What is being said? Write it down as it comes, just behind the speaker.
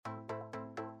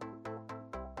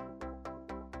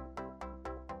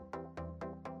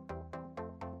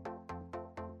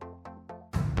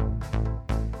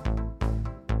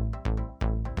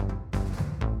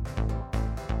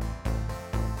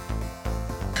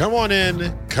Come on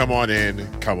in, come on in,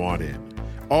 come on in.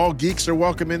 All geeks are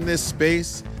welcome in this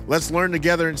space. Let's learn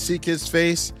together and seek his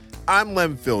face. I'm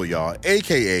Lem Philyaw,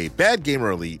 a.k.a. Bad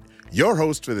Gamer Elite, your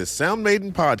host for this Sound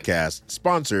Maiden podcast,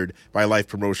 sponsored by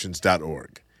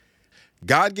lifepromotions.org.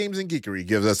 God Games and Geekery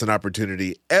gives us an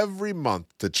opportunity every month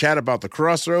to chat about the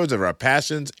crossroads of our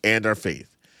passions and our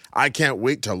faith. I can't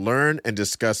wait to learn and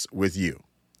discuss with you.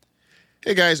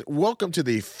 Hey guys, welcome to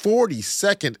the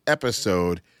 42nd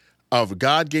episode of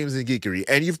God Games and Geekery.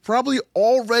 And you've probably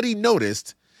already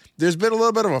noticed there's been a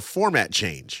little bit of a format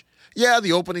change. Yeah,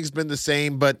 the opening's been the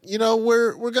same, but you know,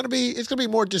 it's gonna be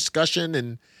more discussion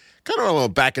and kind of a little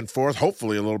back and forth,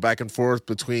 hopefully a little back and forth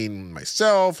between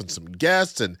myself and some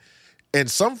guests and in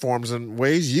some forms and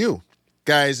ways you.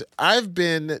 Guys, I've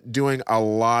been doing a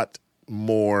lot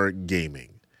more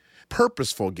gaming,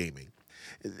 purposeful gaming.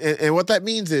 And what that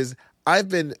means is I've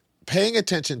been paying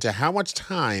attention to how much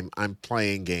time I'm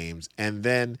playing games and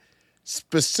then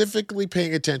specifically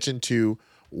paying attention to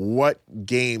what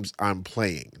games I'm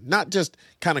playing, not just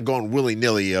kind of going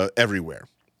willy-nilly everywhere.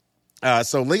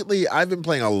 So lately I've been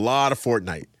playing a lot of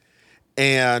Fortnite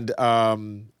and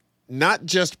not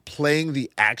just playing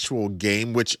the actual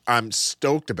game, which I'm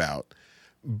stoked about,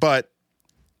 but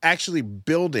actually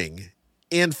building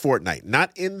in Fortnite,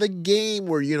 not in the game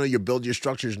where, you know, you build your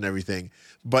structures and everything,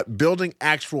 but building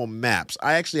actual maps.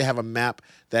 I actually have a map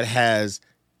that has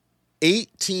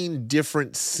 18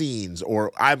 different scenes,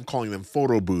 or I'm calling them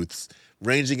photo booths,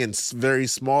 ranging in very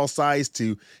small size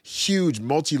to huge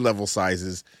multi-level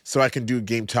sizes, so I can do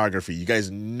gametography. You guys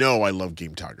know I love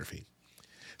gametography.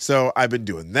 So I've been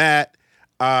doing that.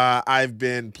 I've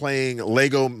been playing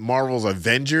Lego Marvel's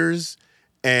Avengers,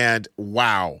 and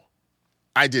wow,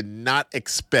 I did not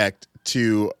expect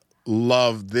to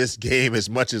love this game as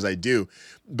much as I do,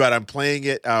 but I'm playing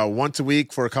it once a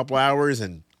week for a couple hours,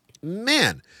 and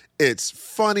man, it's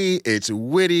funny, it's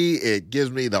witty, it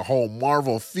gives me the whole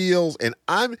Marvel feels, and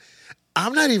I'm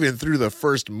not even through the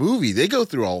first movie. They go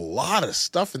through a lot of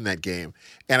stuff in that game,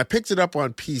 and I picked it up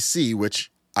on PC, which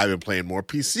I've been playing more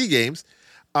PC games,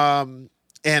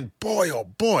 and boy, oh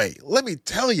boy, let me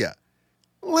tell you,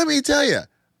 I'm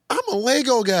a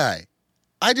Lego guy.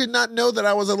 I did not know that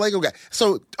I was a Lego guy.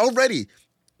 So already,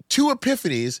 two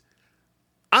epiphanies.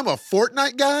 I'm a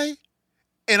Fortnite guy,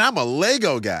 and I'm a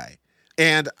Lego guy.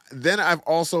 And then I've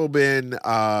also been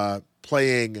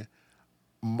playing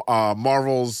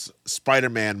Marvel's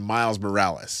Spider-Man Miles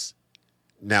Morales.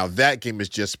 Now, that game is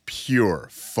just pure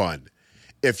fun.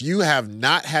 If you have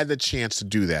not had the chance to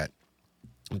do that,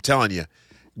 I'm telling you,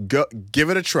 go give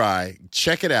it a try.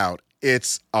 Check it out.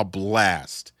 It's a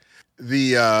blast.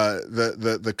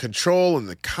 The control and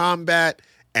the combat,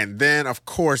 and then of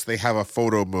course they have a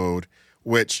photo mode,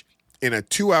 which in a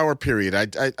 2-hour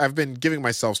period, I've been giving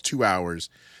myself 2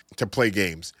 hours to play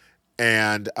games,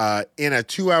 and in a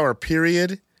 2-hour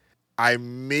period, I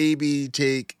maybe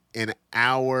take an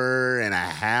hour and a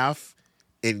half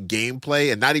in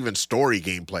gameplay, and not even story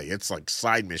gameplay. It's like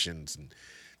side missions,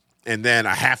 and then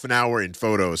a half an hour in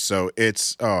photos. So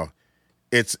it's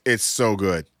so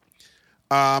good.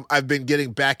 I've been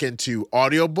getting back into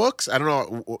audiobooks. I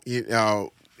don't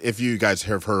know if you guys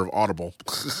have heard of Audible.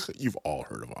 You've all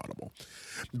heard of Audible.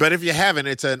 But if you haven't,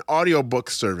 it's an audiobook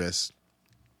service.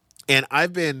 And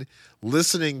I've been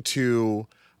listening to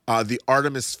the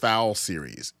Artemis Fowl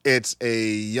series. It's a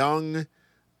young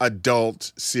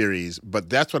adult series, but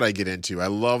that's what I get into. I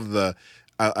love the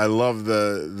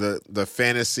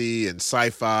fantasy and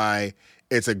sci-fi.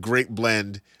 It's a great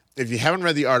blend. If you haven't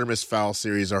read the Artemis Fowl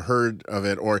series or heard of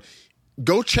it, or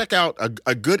go check out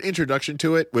a good introduction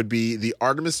to it would be the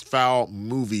Artemis Fowl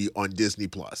movie on Disney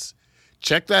Plus.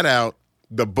 Check that out.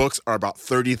 The books are about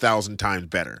 30,000 times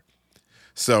better.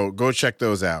 So go check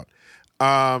those out.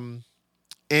 I've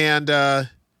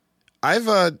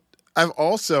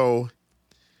also,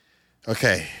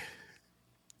 okay,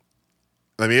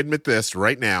 let me admit this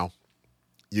right now,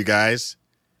 you guys,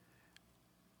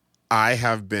 I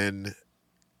have been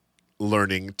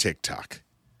learning TikTok.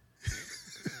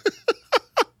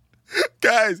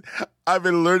 Guys, I've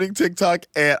been learning TikTok,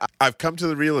 and I've come to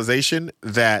the realization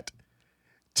that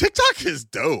TikTok is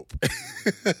dope.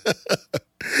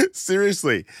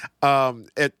 Seriously.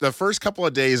 The first couple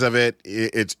of days of it,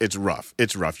 it's rough.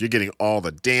 It's rough. You're getting all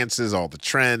the dances, all the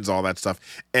trends, all that stuff,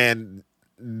 and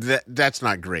that's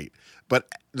not great. But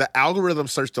the algorithm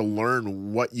starts to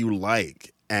learn what you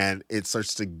like, and it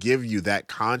starts to give you that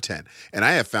content. And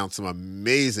I have found some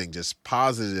amazing, just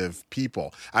positive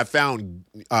people. I found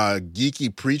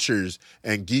geeky preachers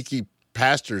and geeky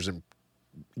pastors and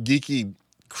geeky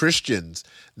Christians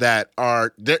that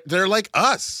are, they're like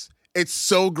us. It's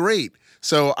so great.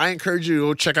 So I encourage you to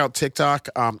go check out TikTok.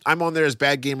 I'm on there as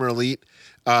Bad Gamer Elite.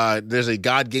 There's a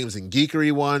God Games and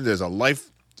Geekery one. There's a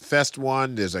Life Fest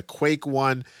one. There's a Quake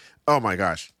one. Oh my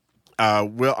gosh.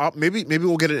 Maybe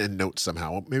we'll get it in notes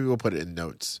somehow. Maybe we'll put it in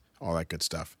notes. All that good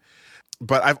stuff.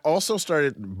 But I've also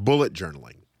started bullet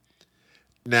journaling.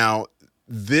 Now,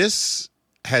 this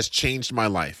has changed my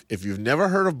life. If you've never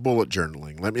heard of bullet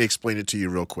journaling, let me explain it to you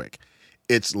real quick.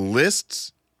 It's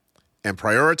lists and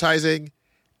prioritizing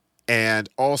and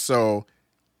also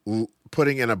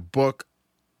putting in a book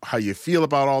how you feel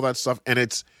about all that stuff. And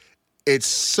it's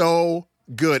so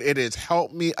good. It has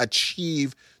helped me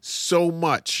achieve so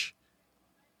much.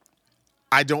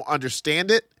 I don't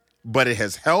understand it, but it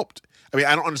has helped. I mean,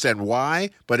 I don't understand why,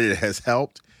 but it has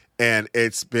helped. And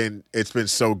it's been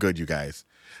so good, you guys.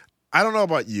 I don't know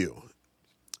about you,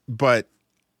 but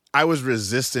I was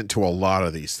resistant to a lot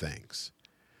of these things.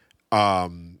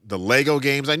 The Lego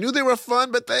games, I knew they were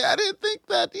fun, but I didn't think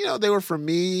that, they were for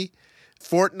me.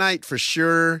 Fortnite for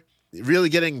sure. Really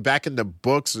getting back into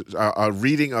books,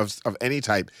 reading of any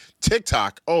type.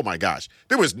 TikTok, oh my gosh.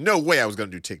 There was no way I was going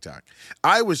to do TikTok.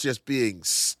 I was just being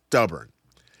stubborn.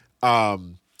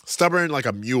 Stubborn like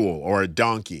a mule or a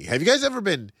donkey. Have you guys ever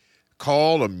been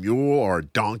called a mule or a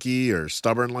donkey or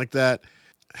stubborn like that?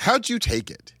 How'd you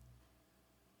take it?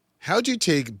 How'd you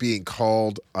take being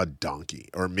called a donkey?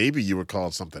 Or maybe you were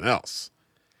called something else.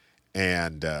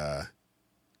 And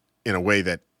in a way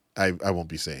that I won't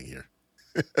be saying here.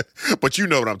 But you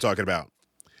know what I'm talking about.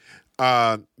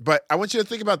 But I want you to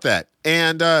think about that.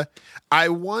 And I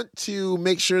want to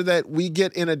make sure that we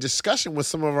get in a discussion with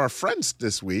some of our friends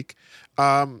this week.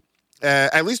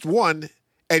 At least one,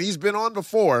 and he's been on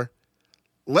before.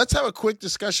 Let's have a quick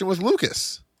discussion with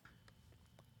Lucas.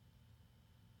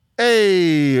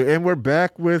 Hey, and we're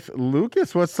back with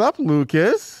Lucas. What's up,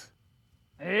 Lucas?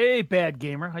 Hey, Bad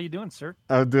Gamer. How you doing, sir?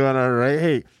 I'm doing all right.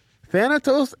 Hey,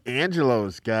 Thanatos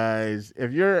Angelos, guys.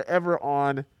 If you're ever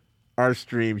on our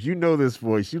streams, you know this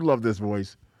voice. You love this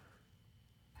voice.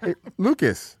 Hey,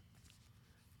 Lucas.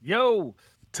 Yo.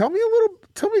 Tell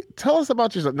us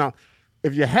about yourself. Now,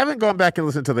 if you haven't gone back and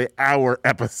listened to the hour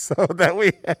episode that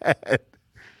we had,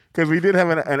 because we did have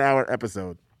an hour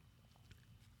episode.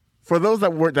 For those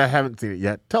that haven't seen it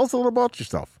yet, tell us a little about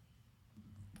yourself.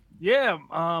 Yeah,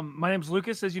 my name's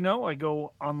Lucas, as you know. I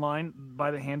go online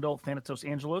by the handle Thanatos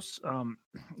Angelos. A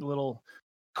little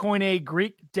Koine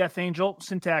Greek death angel.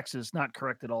 Syntax is not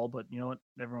correct at all, but you know what?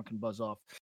 Everyone can buzz off.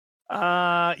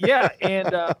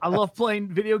 And I love playing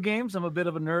video games. I'm a bit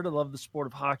of a nerd. I love the sport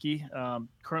of hockey.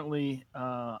 Currently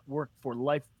work for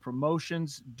Life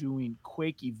Promotions doing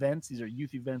Quake events. These are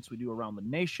youth events we do around the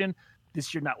nation.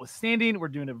 This year notwithstanding, we're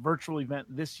doing a virtual event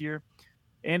this year.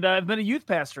 And I've been a youth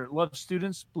pastor. Love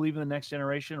students, believe in the next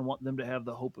generation, and want them to have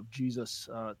the hope of Jesus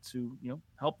to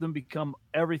help them become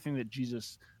everything that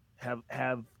Jesus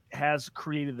has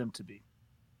created them to be.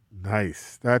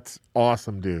 Nice. That's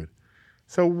awesome, dude.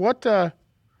 So what have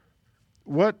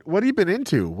you been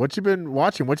into? What you been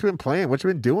watching? What you been playing? What you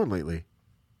been doing lately?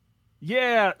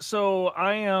 Yeah, so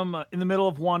I am in the middle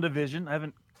of WandaVision. I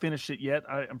haven't finished it yet.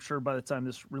 I'm sure by the time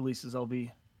this releases, I'll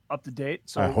be up to date.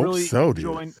 So I hope really so,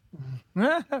 dude.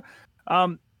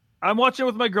 I'm watching it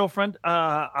with my girlfriend.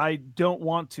 I don't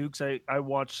want to because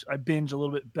I binge a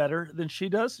little bit better than she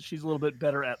does. She's a little bit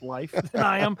better at life than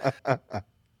I am.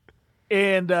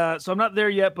 And so I'm not there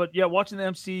yet, but yeah, watching the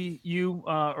MCU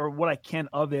or what I can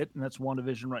of it, and that's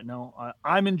WandaVision right now.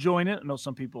 I'm enjoying it. I know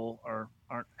some people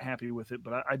aren't happy with it,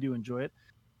 but I do enjoy it.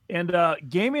 And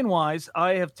gaming-wise,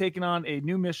 I have taken on a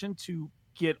new mission to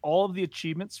get all of the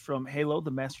achievements from Halo,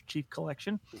 the Master Chief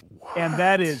Collection. What? And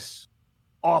that is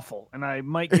awful, and I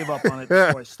might give up on it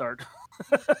before I start.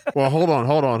 Well, hold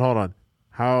on.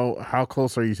 How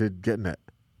close are you to getting it?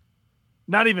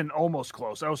 Not even almost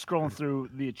close. I was scrolling through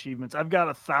the achievements. I've got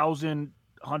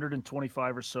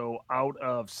 1,125 or so out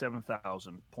of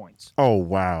 7,000 points. Oh,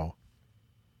 wow.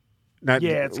 Now,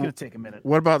 yeah, it's going to take a minute.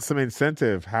 What about some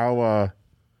incentive? How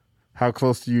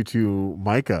close are you to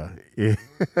Micah,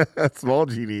 Small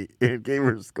Genie in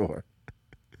Gamer Score?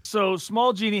 So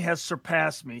Small Genie has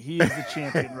surpassed me. He is the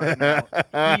champion right now.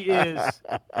 He is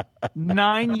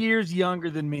 9 years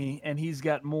younger than me, and he's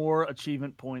got more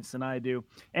achievement points than I do.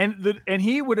 And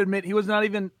he would admit he was not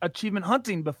even achievement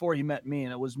hunting before he met me,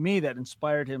 and it was me that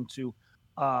inspired him to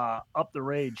up the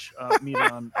rage meet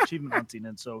on achievement hunting.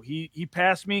 And so he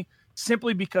passed me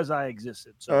simply because I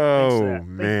existed. So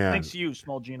man. Thanks to you,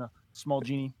 Small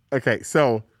Genie. Okay,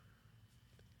 so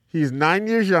he's 9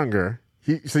 years younger.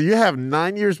 So you have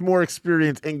 9 years more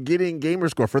experience in getting gamer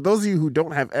score. For those of you who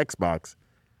don't have Xbox,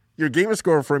 your gamer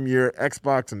score from your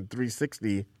Xbox and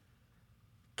 360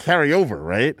 carry over,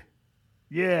 right?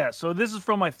 Yeah, so this is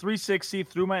from my 360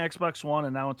 through my Xbox One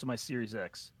and now into my Series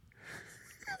X.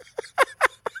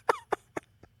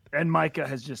 And Micah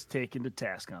has just taken the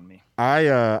task on me.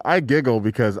 I giggle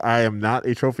because I am not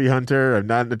a trophy hunter. I'm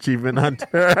not an achievement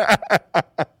hunter.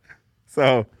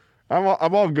 So I'm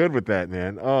all good with that,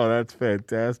 man. Oh, that's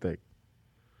fantastic.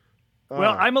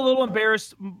 Well, I'm a little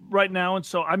embarrassed right now, and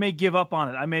so I may give up on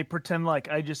it. I may pretend like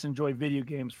I just enjoy video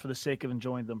games for the sake of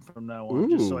enjoying them from now on,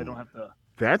 just so I don't have to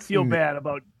feel bad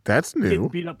about getting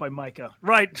beat up by Micah.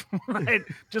 Right, right.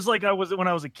 Just like I was when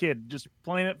I was a kid, just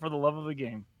playing it for the love of the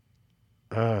game.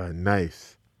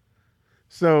 Nice.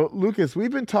 So, Lucas,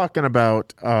 we've been talking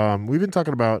about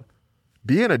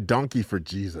being a donkey for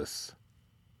Jesus.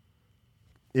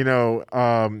 And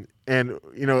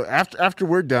after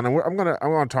we're done, I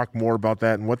want to talk more about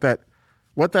that and what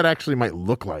that actually might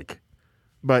look like.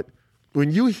 But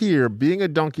when you hear being a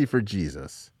donkey for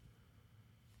Jesus,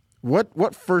 what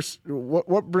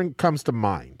comes to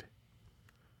mind?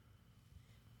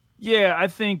 Yeah, I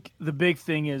think the big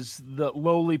thing is the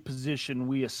lowly position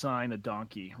we assign a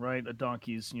donkey, right? A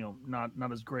donkey is, not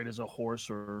as great as a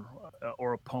horse or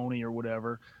a pony or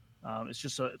whatever.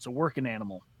 It's a working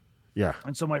animal. Yeah.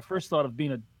 And so my first thought of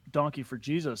being a donkey for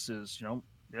Jesus is,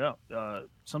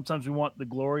 sometimes we want the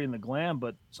glory and the glam,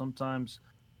 but sometimes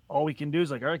all we can do is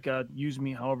like, all right, God, use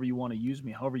me however you want to use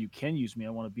me, however you can use me.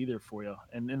 I want to be there for you.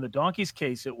 And in the donkey's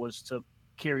case, it was to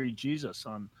carry Jesus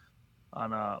on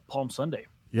Palm Sunday.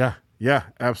 Yeah,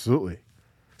 absolutely.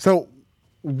 So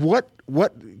what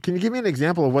can you give me an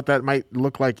example of what that might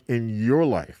look like in your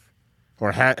life,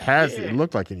 or has it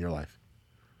looked like in your life?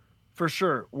 For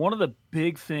sure. One of the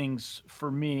big things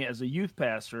for me as a youth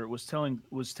pastor was telling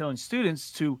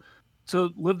students to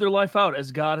live their life out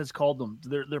as God has called them,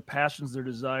 their passions, their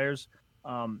desires.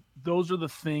 Those are the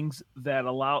things that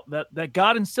allow that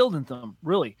God instilled in them,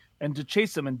 really, and to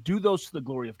chase them and do those to the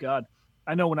glory of God.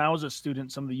 I know when I was a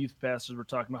student, some of the youth pastors were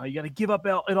talking about how you got to give up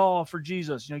it all for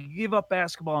Jesus. You give up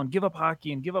basketball and give up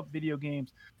hockey and give up video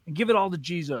games and give it all to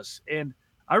Jesus. And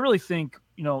I really think,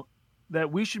 that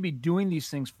we should be doing these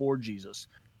things for Jesus.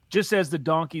 Just as the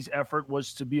donkey's effort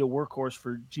was to be a workhorse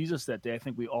for Jesus that day, I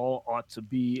think we all ought to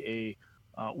be a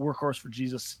workhorse for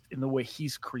Jesus in the way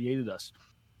he's created us.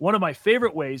 One of my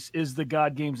favorite ways is the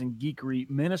God Games and Geekery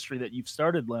ministry that you've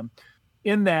started, Lem,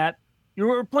 in that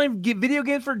you're playing video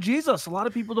games for Jesus. A lot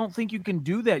of people don't think you can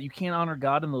do that. You can't honor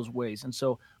God in those ways. And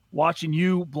so watching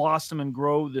you blossom and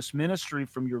grow this ministry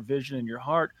from your vision and your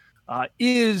heart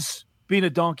is being a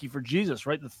donkey for Jesus,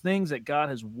 right? The things that God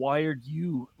has wired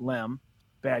you, Lem,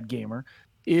 bad gamer,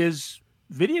 is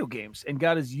video games. And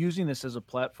God is using this as a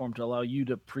platform to allow you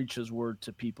to preach his word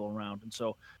to people around. And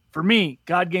so for me,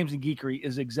 God Games and Geekery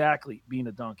is exactly being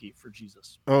a donkey for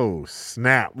Jesus. Oh,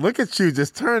 snap. Look at you.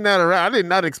 Just turn that around. I did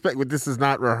not expect this is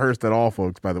not rehearsed at all,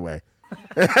 folks, by the way.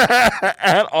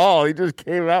 At all. He just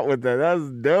came out with that. That was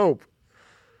dope.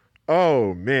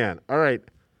 Oh, man. All right.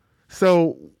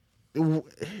 So,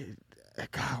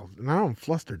 God, now I'm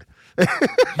flustered.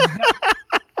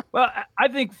 Well, I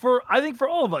think for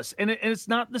all of us, and it's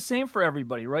not the same for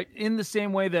everybody, right? In the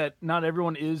same way that not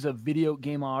everyone is a video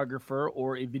gameographer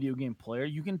or a video game player,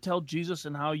 you can tell Jesus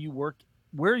and how you work,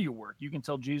 where you work. You can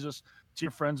tell Jesus to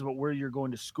your friends about where you're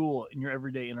going to school in your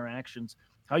everyday interactions,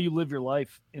 how you live your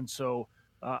life. And so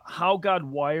how God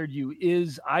wired you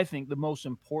is, I think, the most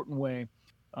important way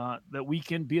that we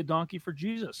can be a donkey for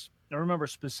Jesus. I remember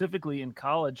specifically in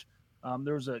college,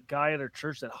 there was a guy at our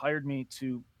church that hired me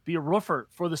to be a roofer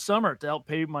for the summer to help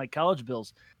pay my college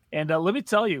bills. And let me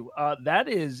tell you, that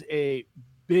is a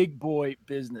big boy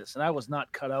business, and I was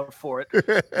not cut out for it.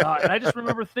 And I just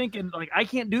remember thinking, like, I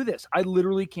can't do this. I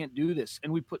literally can't do this.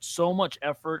 And we put so much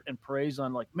effort and praise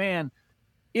on, like, man,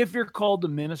 if you're called to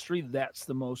ministry, that's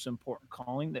the most important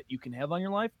calling that you can have on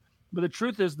your life. But the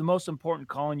truth is, the most important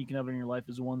calling you can have in your life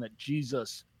is the one that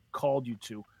Jesus called you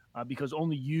to, because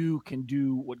only you can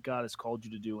do what God has called you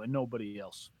to do and nobody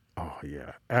else. Oh,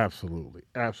 yeah, absolutely.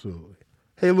 Absolutely.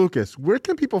 Hey, Lucas, where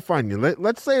can people find you?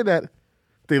 Let's say that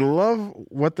they love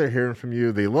what they're hearing from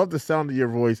you. They love the sound of your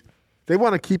voice. They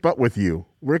want to keep up with you.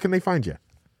 Where can they find you?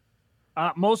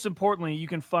 Most importantly, you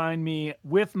can find me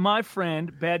with my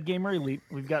friend, Bad Gamer Elite.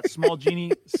 We've got Small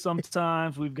Genie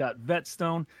sometimes. We've got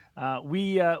Vetstone.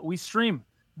 We stream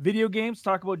video games,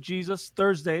 talk about Jesus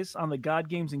Thursdays on the God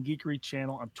Games and Geekery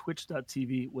channel on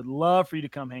twitch.tv. Would love for you to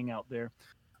come hang out there.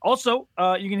 Also,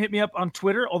 you can hit me up on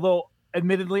Twitter, although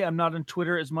admittedly I'm not on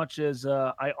Twitter as much as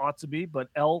I ought to be, but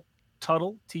L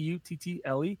Tuttle,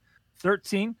 Tuttle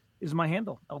 13 is my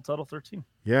handle, L Tuttle 13.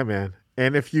 Yeah, man.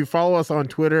 And if you follow us on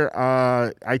Twitter,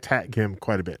 I tag him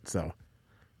quite a bit. So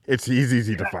He's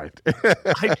easy to find.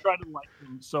 I try to like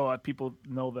him so people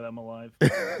know that I'm alive.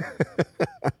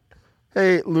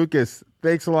 Hey, Lucas,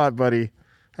 thanks a lot, buddy.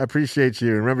 I appreciate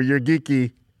you. Remember, you're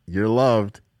geeky. You're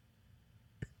loved.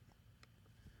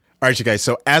 All right, you guys.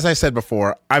 So as I said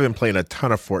before, I've been playing a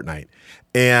ton of Fortnite.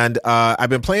 And I've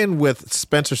been playing with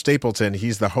Spencer Stapleton.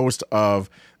 He's the host of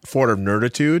Fort of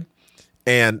Nerditude.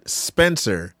 And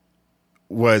Spencer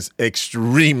was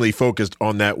extremely focused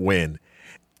on that win.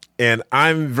 And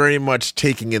I'm very much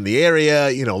taking in the area,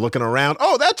 looking around.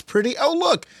 Oh, that's pretty. Oh,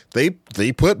 look, they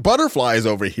put butterflies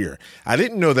over here. I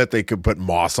didn't know that they could put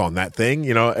moss on that thing,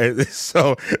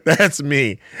 So that's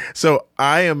me. So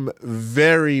I am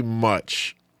very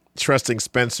much trusting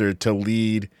Spencer to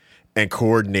lead and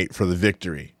coordinate for the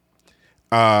victory.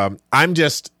 I'm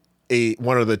just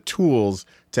one of the tools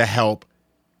to help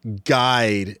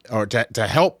guide or to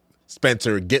help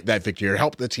Spencer get that victory or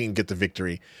help the team get the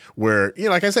victory where,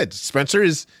 like I said, Spencer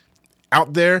is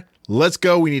out there. Let's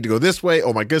go. We need to go this way.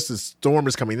 Oh my goodness, the storm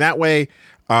is coming that way.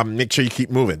 Make sure you keep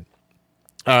moving.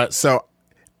 So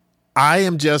I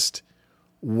am just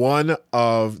one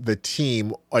of the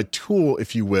team, a tool,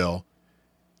 if you will,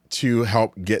 to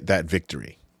help get that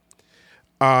victory.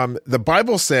 The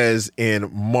Bible says in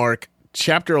Mark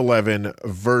chapter 11,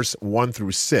 verse 1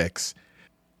 through 6,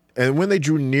 and when they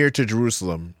drew near to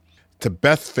Jerusalem, to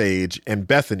Bethphage and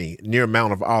Bethany near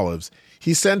Mount of Olives,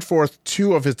 he sent forth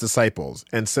 2 of his disciples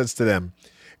and says to them,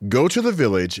 "Go to the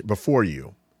village before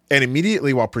you, and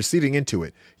immediately while proceeding into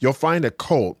it, you'll find a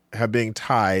colt being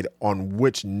tied on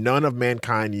which none of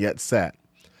mankind yet sat.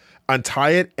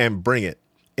 Untie it and bring it.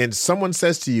 And someone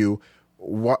says to you,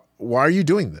 why are you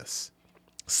doing this?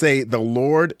 Say, the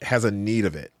Lord has a need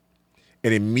of it."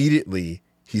 And immediately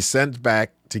he sent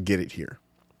back to get it here.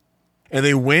 And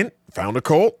they went, found a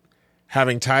colt,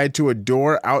 having tied to a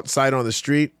door outside on the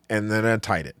street, and then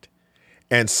untied it.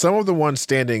 And some of the ones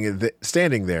standing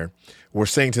there were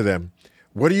saying to them,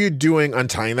 "What are you doing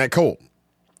untying that colt?"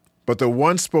 But the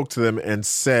one spoke to them and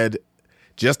said,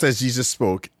 just as Jesus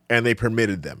spoke, and they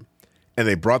permitted them. And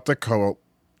they brought the colt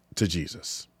to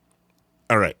Jesus.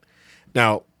 All right.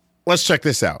 Now, let's check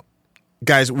this out.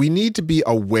 Guys, we need to be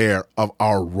aware of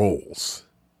our roles,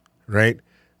 right?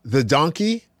 The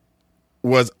donkey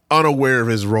was unaware of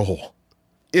his role.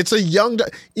 It's a young,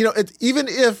 even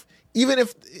if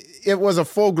it was a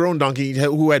full-grown donkey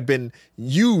who had been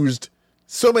used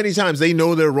so many times, they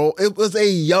know their role. It was a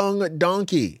young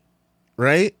donkey,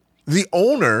 right? The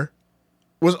owner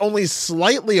was only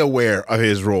slightly aware of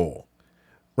his role,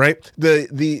 right?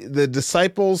 The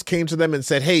disciples came to them and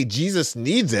said, "Hey, Jesus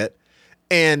needs it."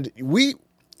 And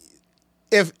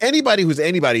if anybody who's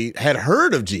anybody had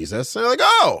heard of Jesus, they're like,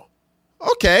 "Oh,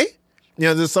 okay."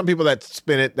 There's some people that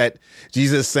spin it that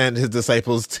Jesus sent his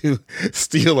disciples to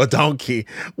steal a donkey.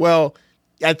 Well,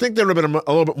 I think there would have been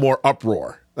a little bit more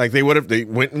uproar. Like they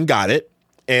went and got it,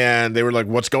 and they were like,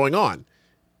 "What's going on?"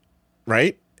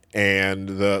 Right? And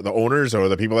the owners or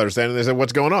the people that are standing there said,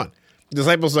 "What's going on?" The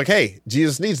disciples were like, "Hey,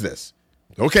 Jesus needs this."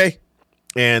 Okay.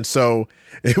 And so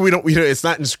it's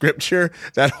not in scripture,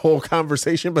 that whole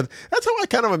conversation, but that's how I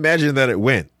kind of imagine that it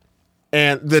went.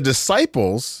 And the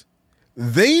disciples,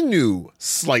 they knew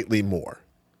slightly more.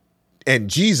 And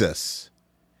Jesus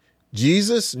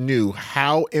knew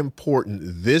how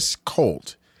important this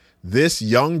colt, this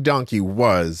young donkey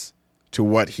was to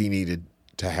what he needed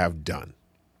to have done.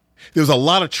 There was a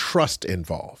lot of trust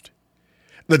involved.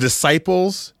 The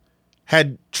disciples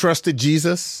had trusted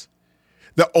Jesus.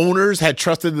 The owners had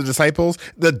trusted the disciples.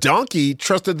 The donkey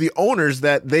trusted the owners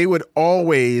that they would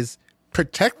always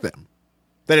protect them.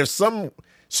 That if some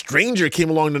stranger came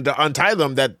along to untie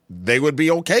them, that they would be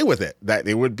okay with it. That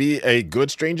it would be a good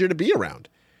stranger to be around.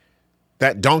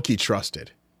 That donkey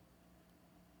trusted.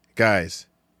 Guys,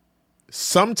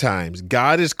 sometimes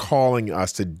God is calling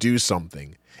us to do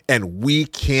something and we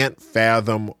can't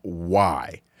fathom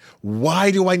why.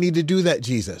 Why do I need to do that,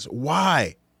 Jesus?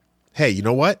 Why? Hey, you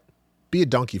know what? Be a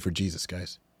donkey for Jesus,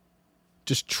 guys.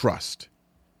 Just trust.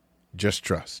 Just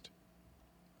trust.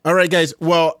 All right, guys.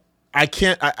 Well, I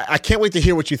can't wait to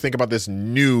hear what you think about this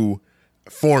new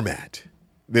format,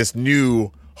 this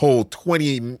new whole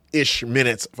 20-ish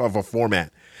minutes of a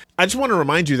format. I just want to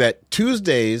remind you that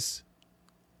Tuesdays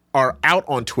are out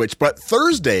on Twitch, but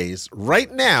Thursdays,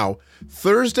 right now,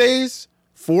 Thursdays,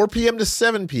 4 p.m. to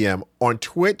 7 p.m. on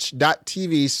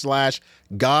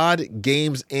twitch.tv/God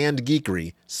Games and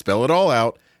Geekery. Spell it all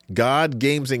out, God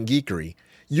Games and Geekery.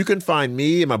 You can find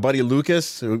me and my buddy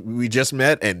Lucas, who we just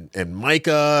met, and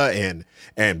Micah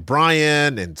and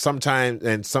Brian, and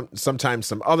sometimes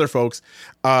some other folks.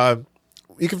 You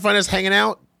can find us hanging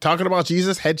out, talking about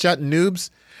Jesus, headshot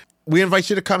noobs. we invite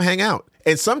you to come hang out.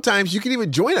 And sometimes you can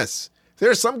even join us. There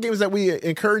are some games that we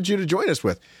encourage you to join us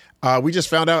with. We just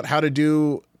found out how to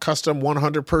do custom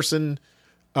 100-person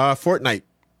Fortnite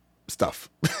stuff.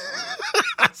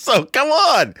 So come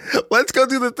on, let's go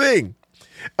do the thing.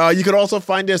 You can also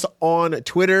find us on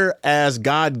Twitter as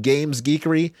God Games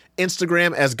Geekery,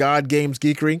 Instagram as God Games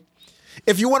Geekery.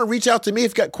 If you want to reach out to me, if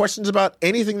you've got questions about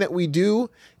anything that we do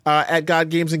at God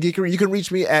Games and Geekery, you can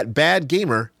reach me at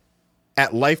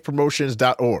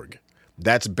badgamer@lifepromotions.org.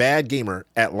 That's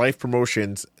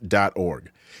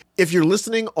badgamer@lifepromotions.org. If you're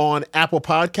listening on Apple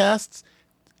Podcasts,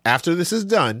 after this is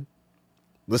done,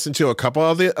 listen to a couple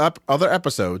of the other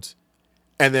episodes,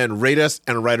 and then rate us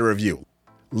and write a review.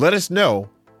 Let us know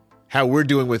how we're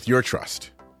doing with your trust.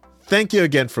 Thank you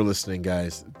again for listening,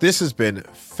 guys. This has been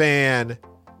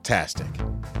fantastic.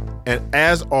 And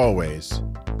as always,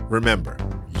 remember,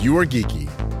 you are geeky,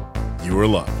 you are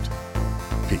loved.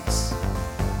 Peace.